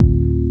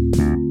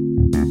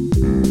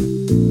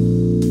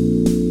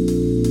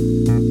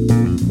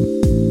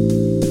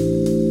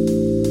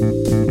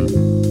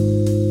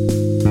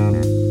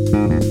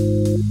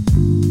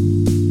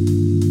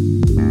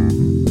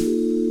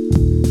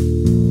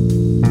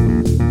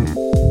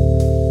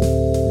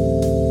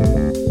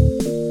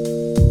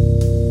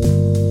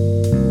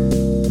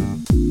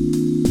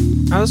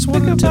I just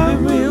want it to be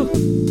real.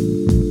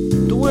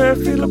 The way I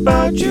feel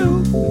about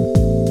you,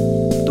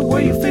 the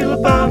way you feel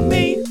about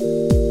me,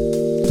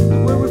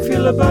 the way we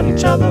feel about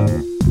each other.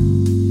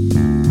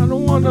 I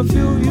don't wanna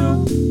feel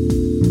you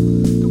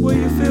the way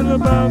you feel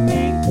about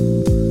me.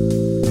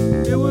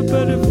 Yeah, we're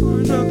better for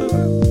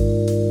another.